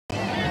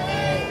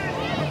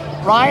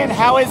Ryan,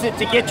 how is it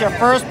to get your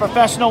first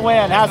professional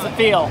win? How's it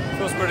feel? It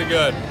feels pretty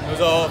good. It was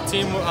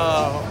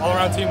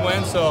all-around team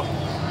win, so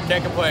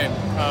can't complain.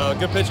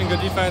 Good pitching, good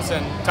defense,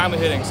 and timely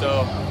hitting,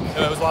 so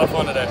it was a lot of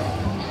fun today.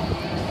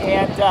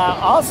 And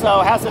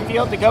also, how's it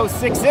feel to go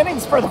 6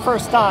 innings for the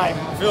first time?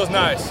 It feels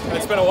nice.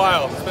 It's been a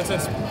while. It's been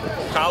since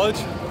college,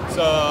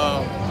 so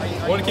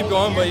I want to keep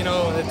going, but you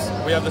know,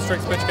 we have the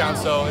strict pitch count,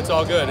 so it's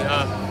all good.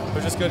 It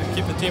was just good to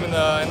keep the team in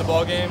the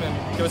ball game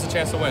and give us a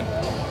chance to win.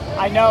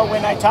 I know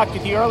when I talked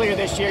with you earlier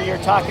this year, you're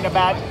talking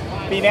about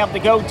being able to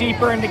go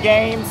deeper into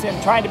games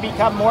and trying to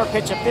become more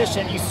pitch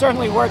efficient. You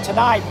certainly were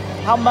tonight.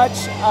 How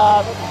much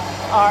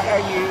are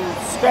you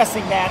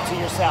stressing that to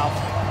yourself?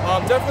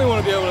 Definitely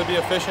want to be able to be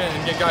efficient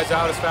and get guys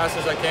out as fast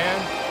as I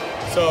can.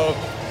 So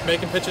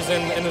making pitches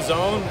in the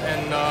zone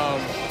and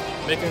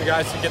making the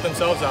guys to get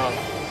themselves out.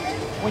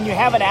 When you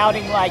have an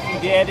outing like you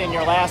did in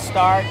your last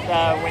start,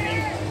 when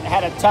you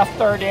had a tough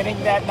third inning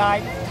that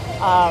night,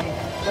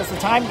 does the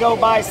time go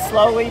by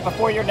slowly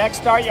before your next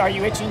start? Are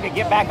you itching to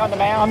get back on the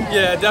mound?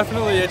 Yeah,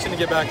 definitely itching to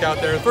get back out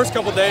there. The first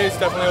couple days,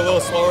 definitely a little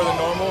slower than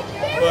normal,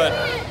 but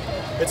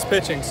it's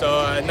pitching,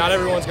 so not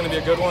everyone's going to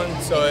be a good one.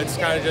 So it's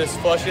kind of just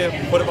flush it,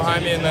 put it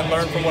behind me, and then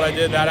learn from what I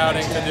did that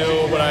outing to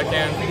do what I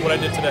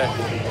did today.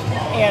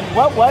 And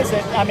what was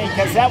it? I mean,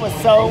 because that was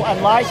so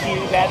unlike you,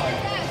 that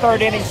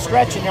third inning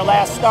stretch in your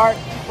last start.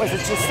 Was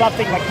it just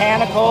something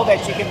mechanical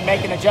that you can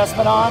make an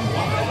adjustment on?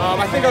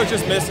 I think I was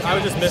just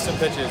missing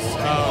pitches.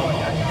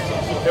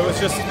 It was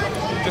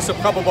just a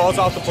couple balls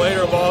off the plate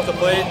or a ball off the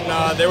plate,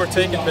 and they were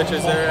taking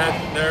pitches.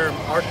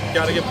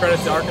 Got to give credit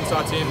to the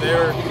Arkansas team. They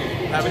were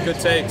having good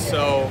takes,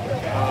 so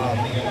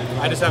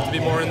I just have to be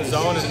more in the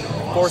zone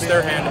and force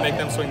their hand to make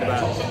them swing the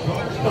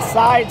bat.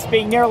 Besides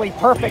being nearly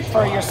perfect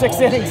for your 6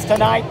 innings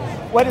tonight,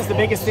 what is the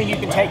biggest thing you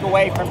can take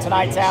away from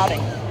tonight's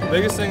outing? The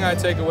biggest thing I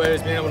take away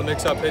is being able to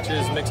mix up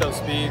pitches, mix up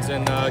speeds,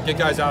 and get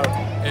guys out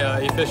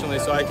efficiently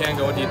so I can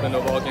go deep into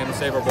a ball game and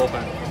save our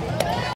bullpen.